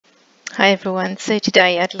Hi everyone, so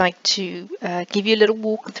today I'd like to give you a little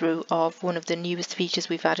walkthrough of one of the newest features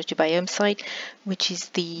we've added to Biomesight, which is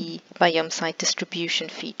the Biomesight distribution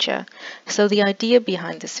feature. So the idea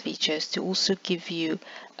behind this feature is to also give you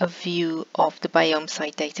a view of the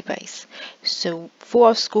Biomesight database. So for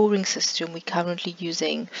our scoring system, we're currently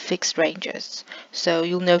using fixed ranges. So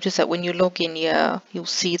you'll notice that when you log in here, you'll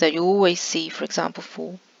see that you always see, for example,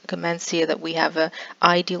 for commands here that we have an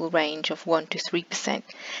ideal range of 1 to 3%.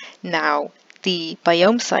 Now, the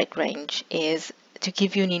Biomesight range is to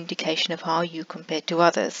give you an indication of how you compare to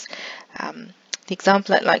others. The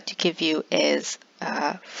example I'd like to give you is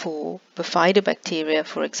for bifidobacteria,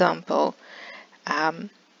 for example.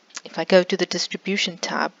 If I go to the distribution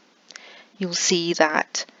tab, you'll see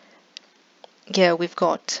that here we've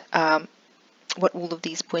got what all of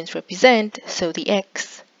these points represent. So the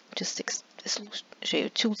X, just show you a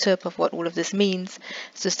tooltip of what all of this means.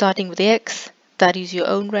 So starting with the X, that is your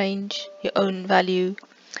own range, your own value,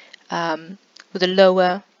 with a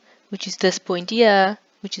lower, which is this point here,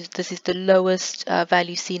 this is the lowest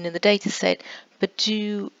value seen in the data set. But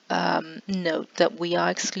do note that we are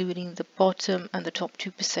excluding the bottom and the top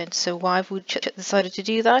 2%. So why have we decided to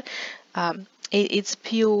do that? It's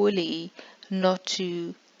purely not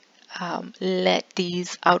to let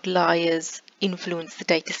these outliers influence the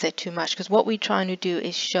data set too much, because what we're trying to do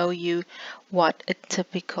is show you what a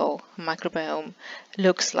typical microbiome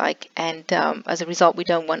looks like, and as a result we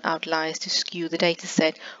don't want outliers to skew the data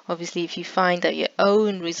set. Obviously, if you find that your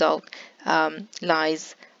own result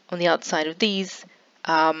lies on the outside of these,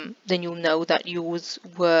 then you'll know that your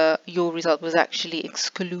result was actually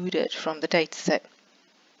excluded from the data set.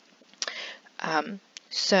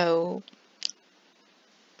 So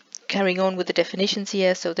carrying on with the definitions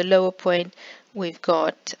here, so the lower point, we've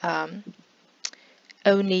got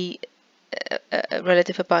only a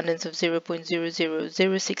relative abundance of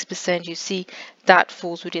 0.0006%. You see that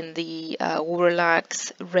falls within the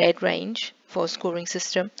Waralax red range for a scoring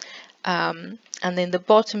system. And then the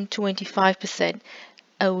bottom 25%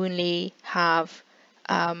 only have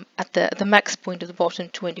at the max point of the bottom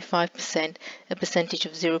 25% a percentage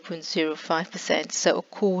of 0.05%. So a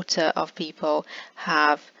quarter of people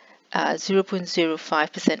have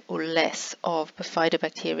 0.05% or less of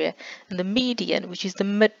bifidobacteria, and the median, which is the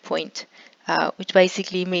midpoint, which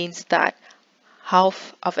basically means that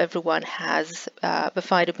half of everyone has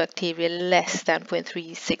bifidobacteria less than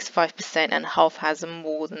 0.365% and half has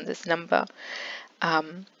more than this number.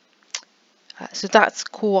 So that's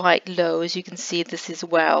quite low. As you can see, this is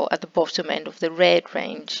well at the bottom end of the red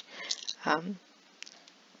range.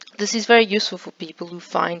 This is very useful for people who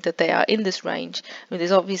find that they are in this range. I mean,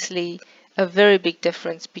 there's obviously a very big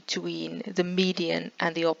difference between the median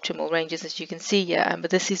and the optimal ranges, as you can see here,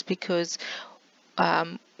 but this is because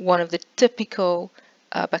one of the typical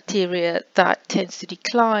bacteria that tends to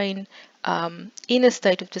decline in a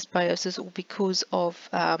state of dysbiosis or because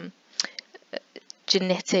of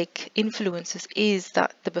genetic influences is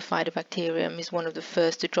that the bifidobacterium is one of the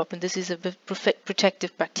first to drop, and this is a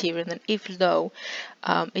protective bacterium, and if low,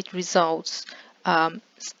 it results,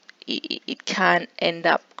 it can end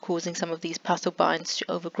up causing some of these pathobinds to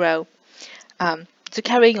overgrow. So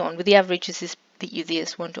carrying on with the average, this is the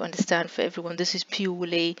easiest one to understand for everyone. This is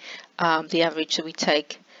purely the average, so we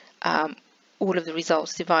take all of the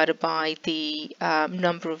results divided by the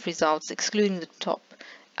number of results excluding the top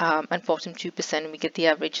and bottom 2%, and we get the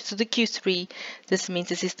average. So the Q3, this means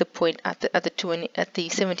this is the point at the 75%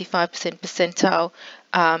 percentile.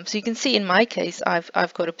 So you can see in my case,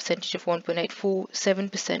 I've got a percentage of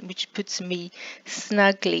 1.847%, which puts me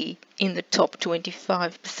snugly in the top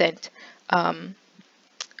 25%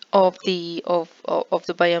 of the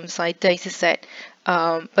Biomesight data set.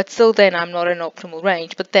 But still, then I'm not in optimal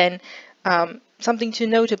range. But then something to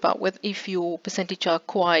note about if your percentage are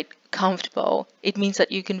quite comfortable, it means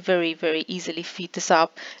that you can very, very easily feed this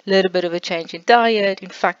up. A little bit of a change in diet. In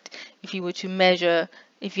fact, if you were to measure,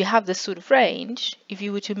 if you have this sort of range, if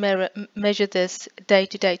you were to measure this day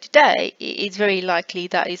to day to day, it's very likely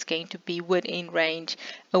that it's going to be within range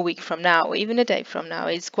a week from now, or even a day from now.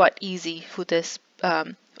 It's quite easy for this,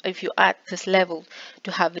 if you're at this level,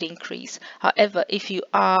 to have it increase. However, if you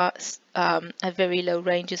are at very low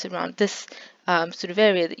ranges around this sort of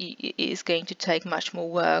area, it is going to take much more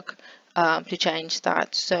work to change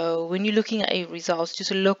that. So when you're looking at your results,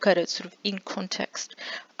 just look at it sort of in context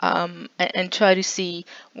and try to see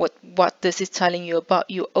what this is telling you about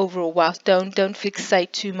your overall wealth. Don't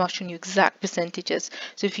fixate too much on your exact percentages.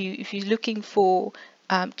 So if you're looking for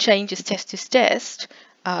changes test to test,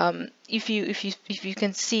 if you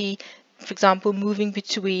can see, for example, moving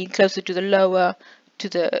between closer to the lower to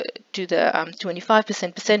the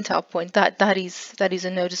 25% percentile point, that is a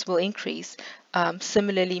noticeable increase.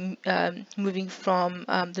 Similarly, moving from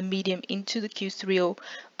the medium into the Q3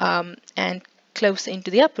 and close into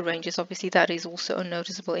the upper ranges, obviously that is also a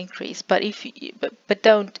noticeable increase. But if you, but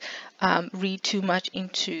don't read too much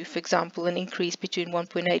into, for example, an increase between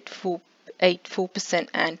 1.84%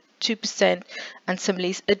 and 2%, and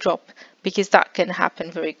similarly a drop, because that can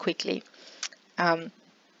happen very quickly.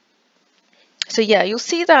 So yeah, you'll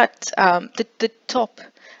see that the top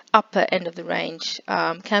upper end of the range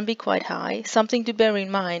can be quite high. Something to bear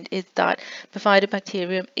in mind is that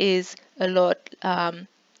bifidobacterium is a lot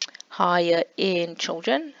higher in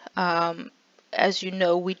children. As you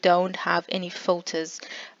know, we don't have any filters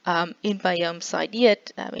in Biomesight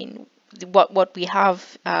yet. I mean, what we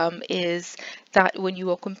have is that when you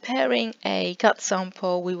are comparing a gut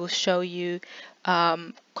sample, we will show you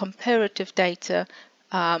comparative data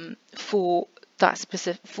for that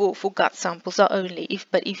specific for gut samples, not only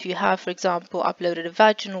but if you have, for example, uploaded a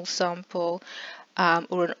vaginal sample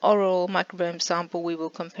or an oral microbiome sample, we will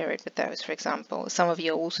compare it with those. For example, some of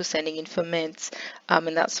you are also sending in ferments,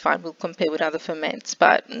 and that's fine, we'll compare with other ferments,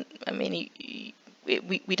 but I mean,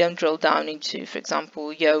 we don't drill down into, for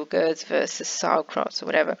example, yogurts versus sauerkrauts or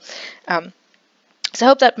whatever. So I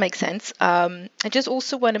hope that makes sense. I just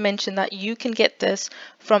also want to mention that you can get this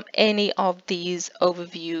from any of these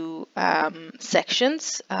overview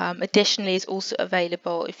sections. Additionally, it's also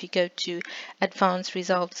available if you go to Advanced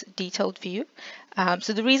Results Detailed View.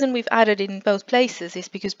 So the reason we've added it in both places is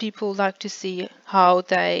because people like to see how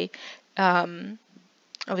they,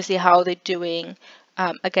 obviously how they're doing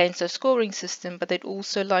against a scoring system, but they'd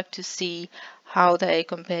also like to see how they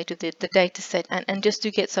compare to the data set, and just to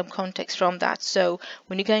get some context from that. So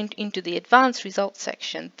when you're going into the advanced results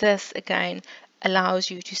section, this again allows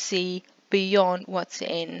you to see beyond what's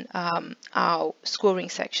in our scoring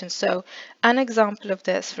section. So an example of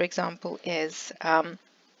this, for example, is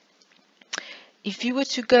if you were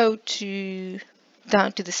to go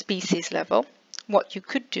down to the species level, what you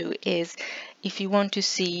could do is, if you want to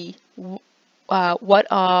see what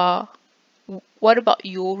about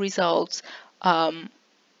your results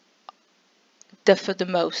differ the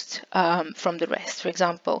most from the rest, for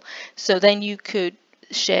example. So then you could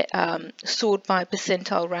sort by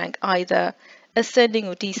percentile rank, either ascending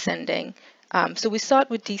or descending. So we start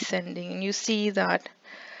with descending, and you see that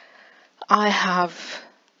I have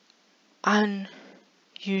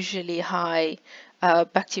unusually high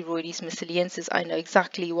Bacteroides miscellaneous. I know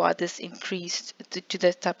exactly why this increased to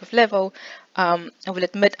this type of level. I will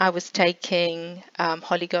admit I was taking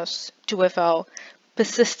Holygos 2FL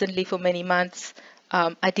persistently for many months.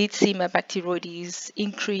 I did see my Bacteroides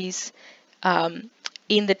increase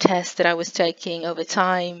in the test that I was taking over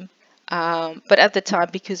time. But at the time,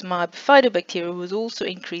 because my bifidobacteria was also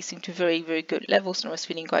increasing to very, very good levels and I was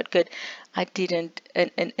feeling quite good, I didn't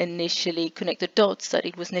initially connect the dots that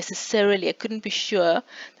it was necessarily, I couldn't be sure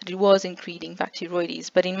that it was increasing Bacteroides.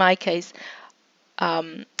 But in my case,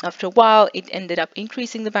 after a while, it ended up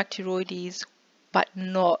increasing the Bacteroides, but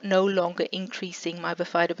no longer increasing my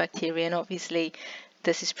bifidobacteria. And obviously,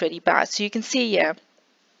 this is pretty bad. So you can see here,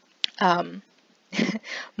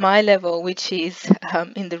 my level, which is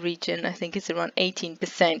in the region, I think it's around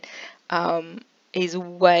 18%, is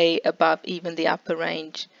way above even the upper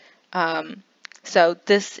range. So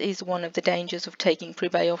this is one of the dangers of taking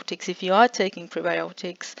prebiotics. If you are taking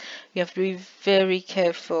prebiotics, you have to be very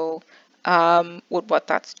careful with what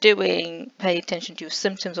that's doing. Pay attention to your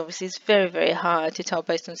symptoms. Obviously, it's very, very hard to tell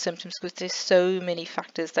based on symptoms because there's so many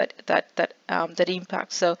factors that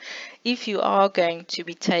impact. So if you are going to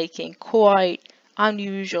be taking quite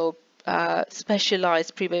unusual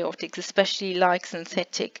specialized prebiotics, especially like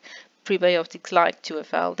synthetic prebiotics like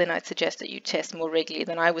 2FL, then I'd suggest that you test more regularly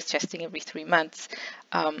than I was testing every 3 months.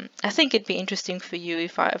 I think it'd be interesting for you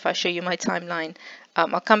if I show you my timeline.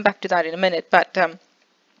 I'll come back to that in a minute, but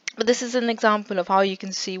this is an example of how you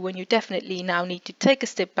can see when you definitely now need to take a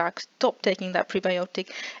step back, stop taking that prebiotic.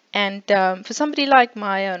 And for somebody like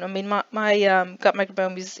my own, I mean, my gut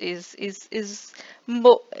microbiome is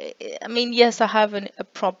more, I mean, yes, I have a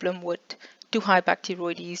problem with too high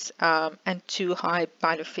Bacteroides and too high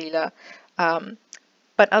biofilm,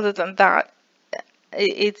 but other than that,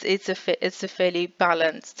 it's a fairly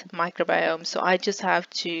balanced microbiome. So I just have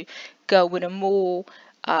to go with a more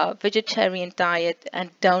vegetarian diet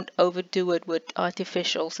and don't overdo it with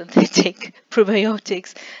artificial synthetic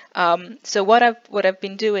probiotics. So what I've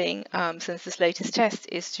been doing since this latest test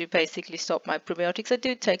is to basically stop my probiotics. I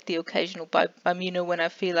do take the occasional Biomino when I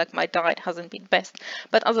feel like my diet hasn't been best,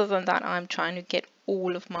 but other than that, I'm trying to get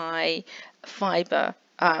all of my fiber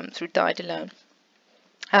through diet alone.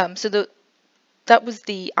 So that was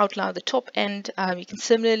the outline of the top end. You can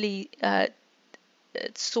similarly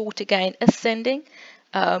sort again ascending.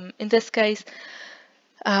 In this case,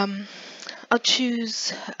 I'll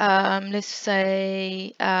choose, let's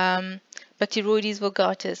say, Bacteroides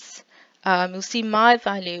vulgaris. You'll see my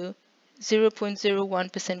value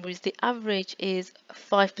 0.01%, whereas the average is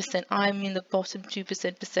 5%. I'm in the bottom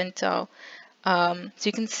 2% percentile. So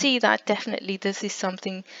you can see that definitely this is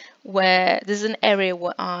something where there's an area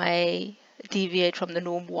where I deviate from the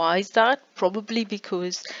norm. Why is that? Probably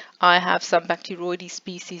because I have some Bacteroides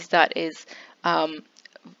species that is a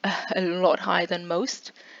lot higher than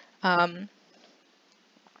most. You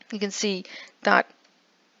can see that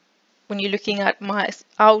when you're looking at my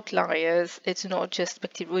outliers, it's not just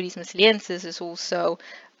Bacteroides mesiliensis, it's also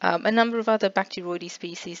a number of other Bacteroides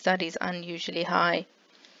species that is unusually high.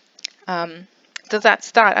 So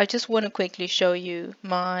that's that. I just want to quickly show you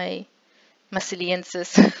my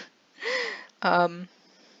mesiliensis.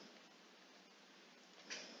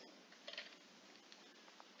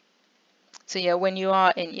 So yeah, when you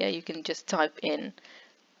are in here, you can just type in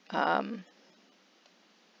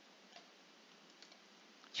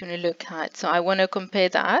you want to look at. So I want to compare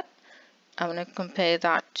that. I want to compare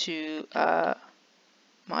that to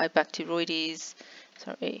my Bacteroides,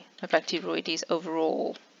 my Bacteroides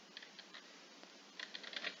overall.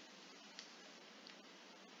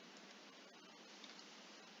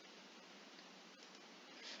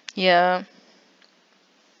 Yeah.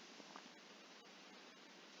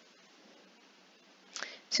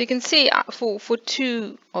 So you can see for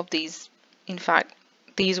two of these, in fact,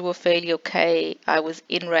 these were fairly okay. I was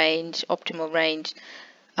in range, optimal range.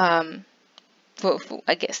 For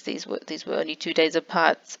I guess these were only 2 days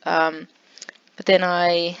apart. But then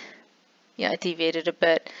I deviated a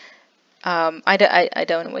bit. I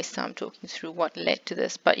don't want to waste time talking through what led to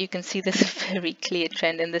this, but you can see there's a very clear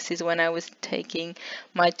trend, and this is when I was taking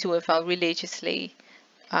my 2FL religiously.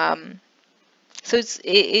 So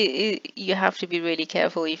you have to be really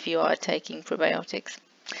careful if you are taking probiotics.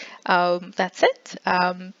 That's it.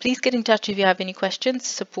 Please get in touch if you have any questions.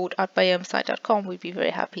 Support@biomesight.com. We'd be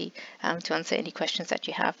very happy to answer any questions that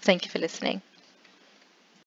you have. Thank you for listening.